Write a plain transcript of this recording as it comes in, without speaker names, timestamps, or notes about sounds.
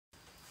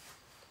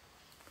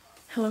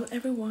Hello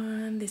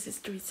everyone, this is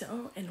Teresa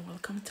and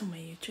welcome to my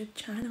YouTube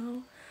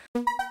channel.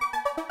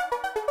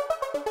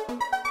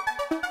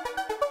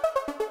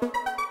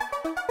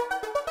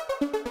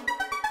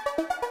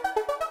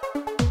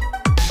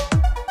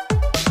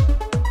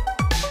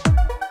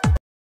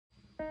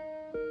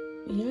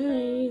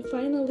 Yay!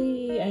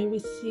 Finally, I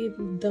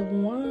received the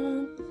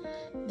one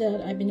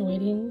that I've been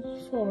waiting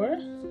for.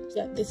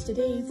 Got this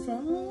today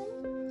from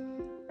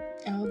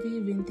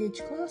LV Vintage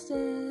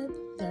Closet.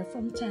 They're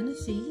from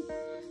Tennessee.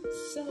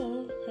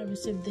 So I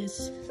received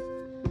this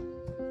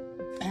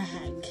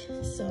bag.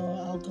 So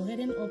I'll go ahead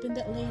and open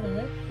that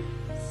later.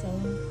 So,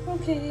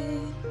 okay.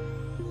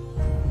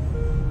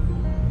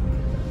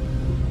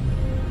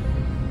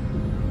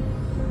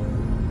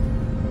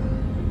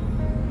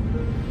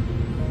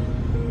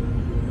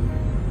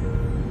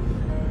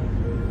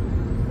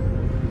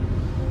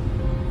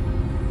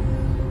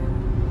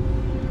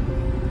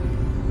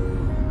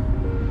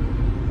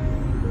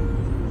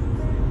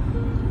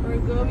 We're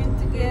going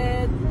to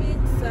get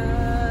pizza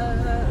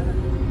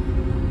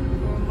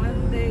for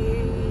Monday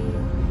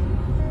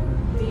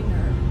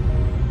dinner.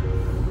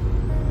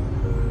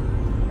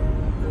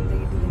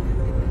 Monday dinner.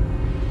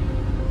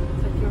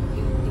 It's like you're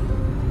painting.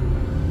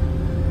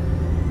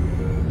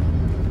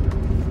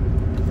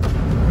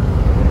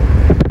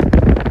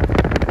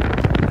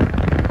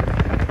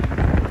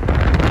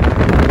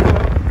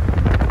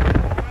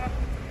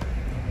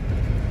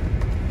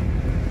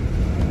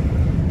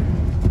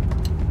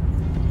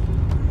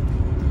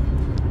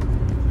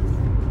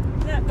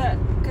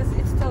 Because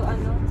it's still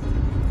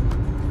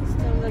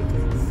still like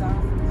some,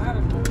 I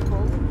don't know,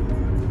 cold.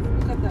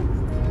 Look at that.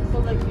 So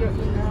like you're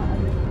in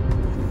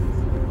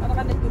parang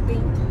ka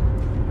nagpipaint.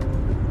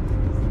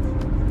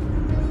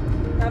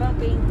 Parang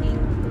painting.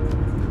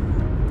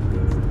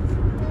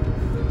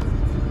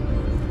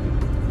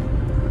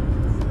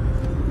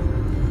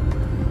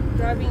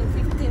 Driving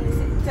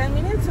 10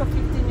 minutes or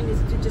 15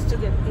 minutes just to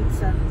get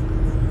pizza.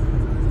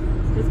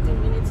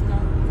 15 minutes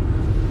now.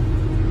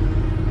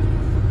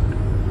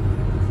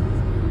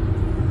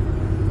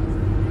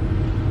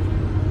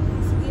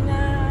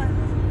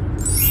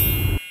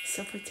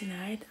 So for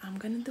tonight, I'm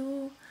gonna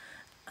do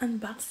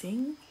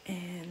unboxing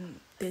and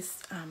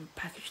this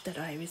package that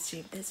I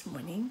received this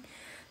morning.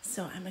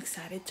 So I'm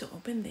excited to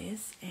open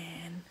this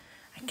and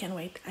I can't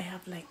wait. I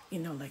have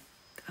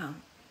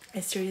I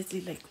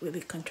seriously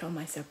really control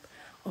myself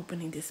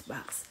opening this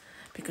box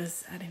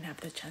because I didn't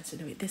have the chance to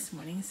do it this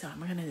morning. So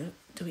I'm gonna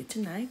do it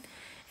tonight,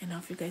 and I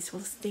hope you guys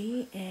will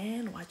stay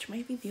and watch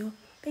my video.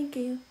 Thank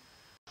you.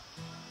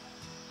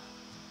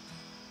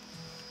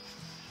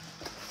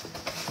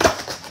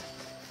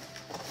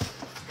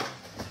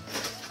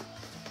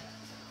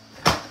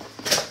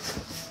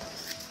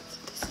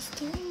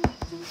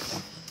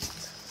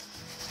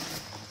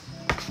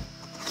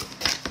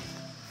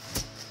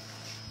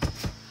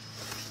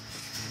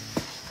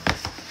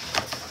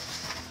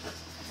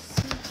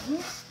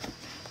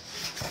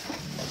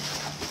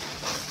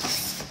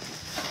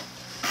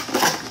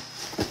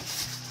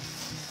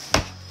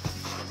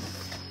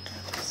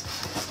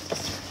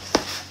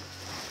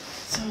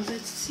 So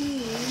let's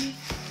see.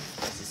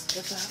 This is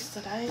the box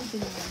that I've been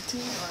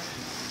wanting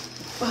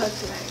but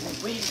that I've been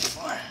waiting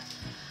for.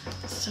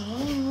 So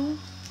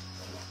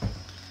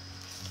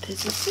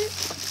this is it.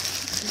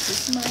 This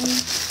is my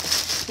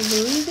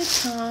Louis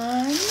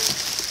Vuitton.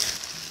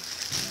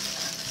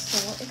 So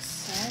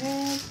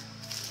excited.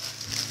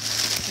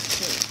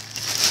 Okay.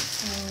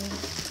 So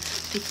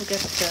don't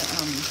forget that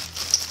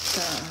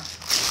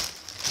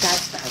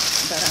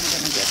I'm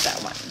gonna get that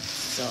one.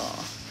 So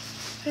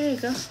there you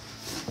go.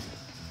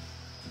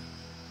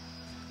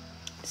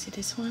 See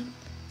this one?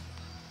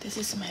 This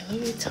is my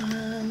Louis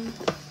Vuitton.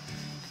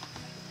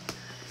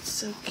 It's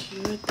so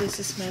cute. This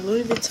is my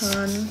Louis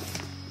Vuitton.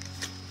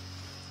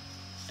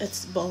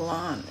 It's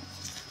Boulogne.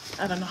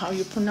 I don't know how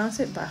you pronounce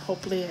it, but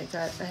hopefully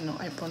I know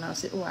I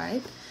pronounce it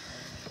right.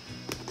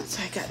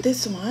 So I got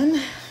this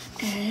one,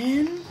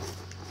 and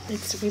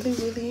it's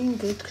really in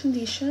good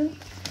condition.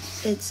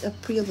 It's a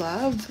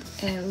Preloved,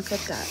 and look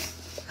at that.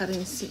 I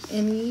didn't see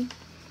any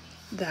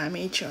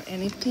damage or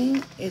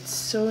anything. It's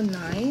so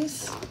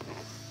nice.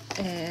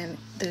 And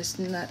there's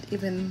not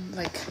even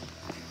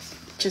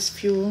just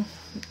few,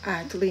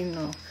 actually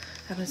no,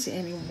 I don't see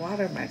any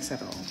watermarks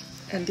at all.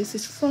 And this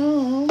is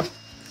from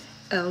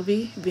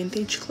LV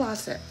Vintage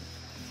Closet.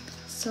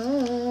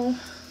 So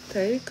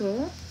there you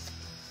go.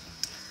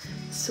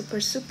 Super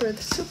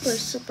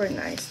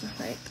nice.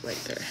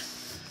 Right there.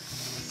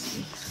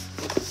 See,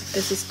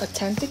 this is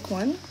authentic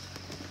one,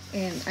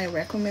 and I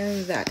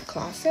recommend that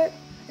closet.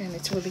 And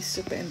it's really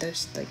super. And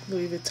there's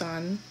Louis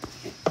Vuitton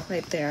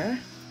right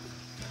there.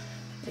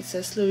 It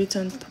says Louis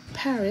Vuitton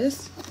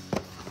Paris.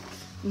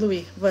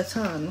 Louis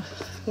Vuitton.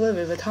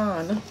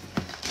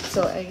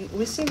 So I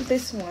received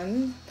this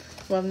one.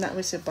 Well, not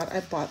received, but I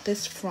bought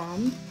this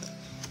from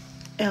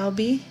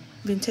LV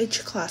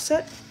Vintage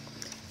Closet.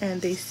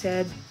 And they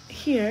said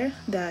here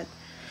that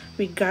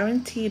we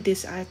guarantee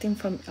this item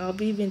from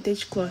LV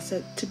Vintage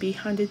Closet to be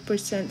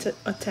 100%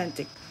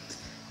 authentic.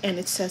 and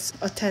it says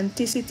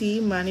authenticity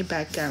money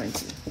back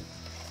guarantee.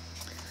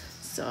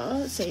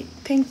 So say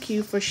thank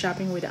you for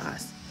shopping with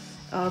us,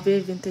 our very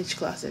vintage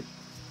closet.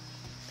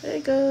 There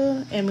you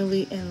go,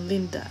 Emily and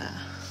Linda.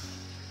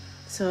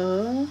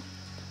 So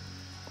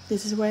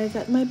this is where I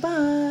got my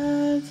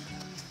bag.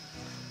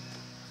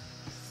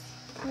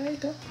 There you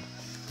go.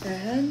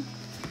 And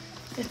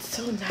it's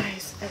so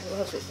nice. I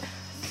love it.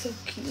 So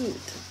cute.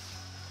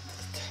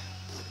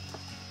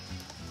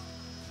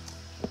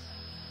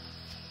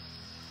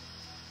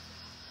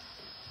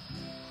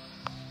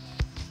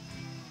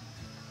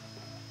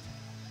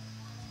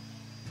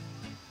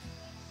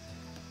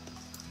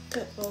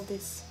 Look at all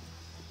this.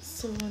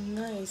 So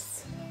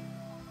nice.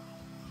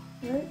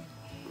 Right?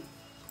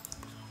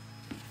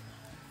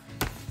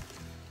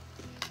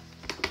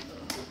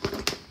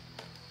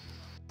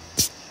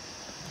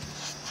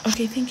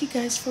 Okay, thank you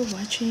guys for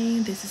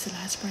watching. This is the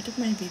last part of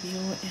my video,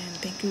 and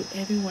thank you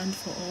everyone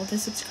for all the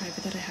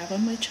subscribers that I have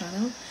on my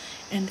channel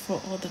and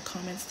for all the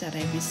comments that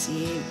I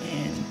receive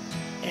in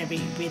every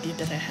video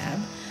that I have.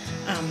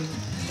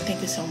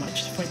 Thank you so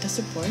much for the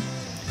support.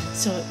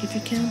 So if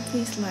you can,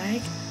 please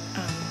like,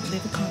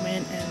 leave a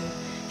comment, and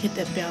hit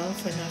that bell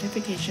for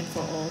notification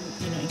for all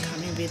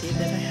incoming videos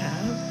that I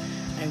have.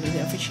 I really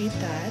appreciate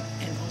that,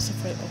 and also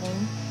for all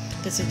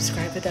the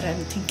subscriber that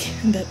I'm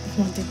thinking that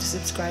wanting to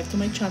subscribe to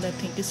my channel,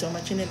 thank you so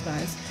much in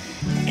advance.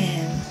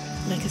 And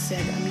like I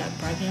said, I'm not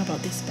bragging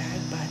about this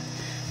bag, but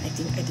I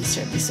think I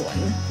deserve this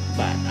one.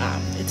 But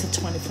it's a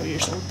 24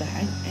 years old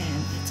bag, and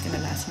it's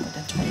gonna last more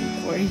than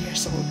 24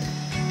 years old,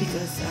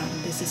 because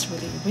this is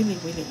really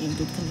in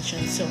good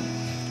condition. So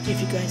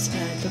if you guys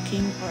are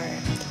looking or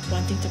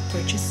wanting to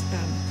purchase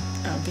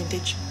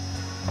vintage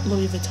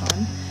Louis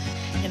Vuitton,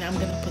 and I'm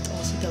gonna put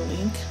also the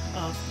link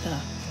of the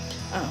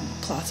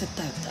closet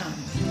that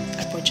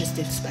I purchased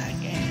this bag,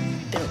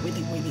 and they're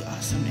really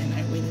awesome, and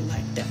I really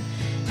like them.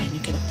 And you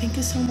can thank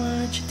you so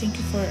much. Thank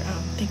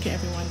you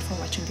everyone for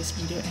watching this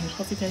video, and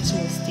hope you guys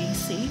will stay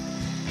safe.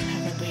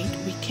 Have a great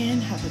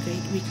weekend, have a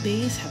great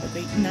weekdays, have a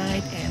great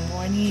night and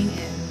morning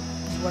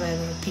and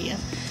whatever PM.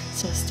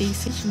 So stay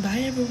safe.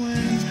 Bye everyone,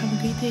 have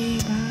a great day.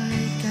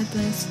 Bye, God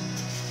bless.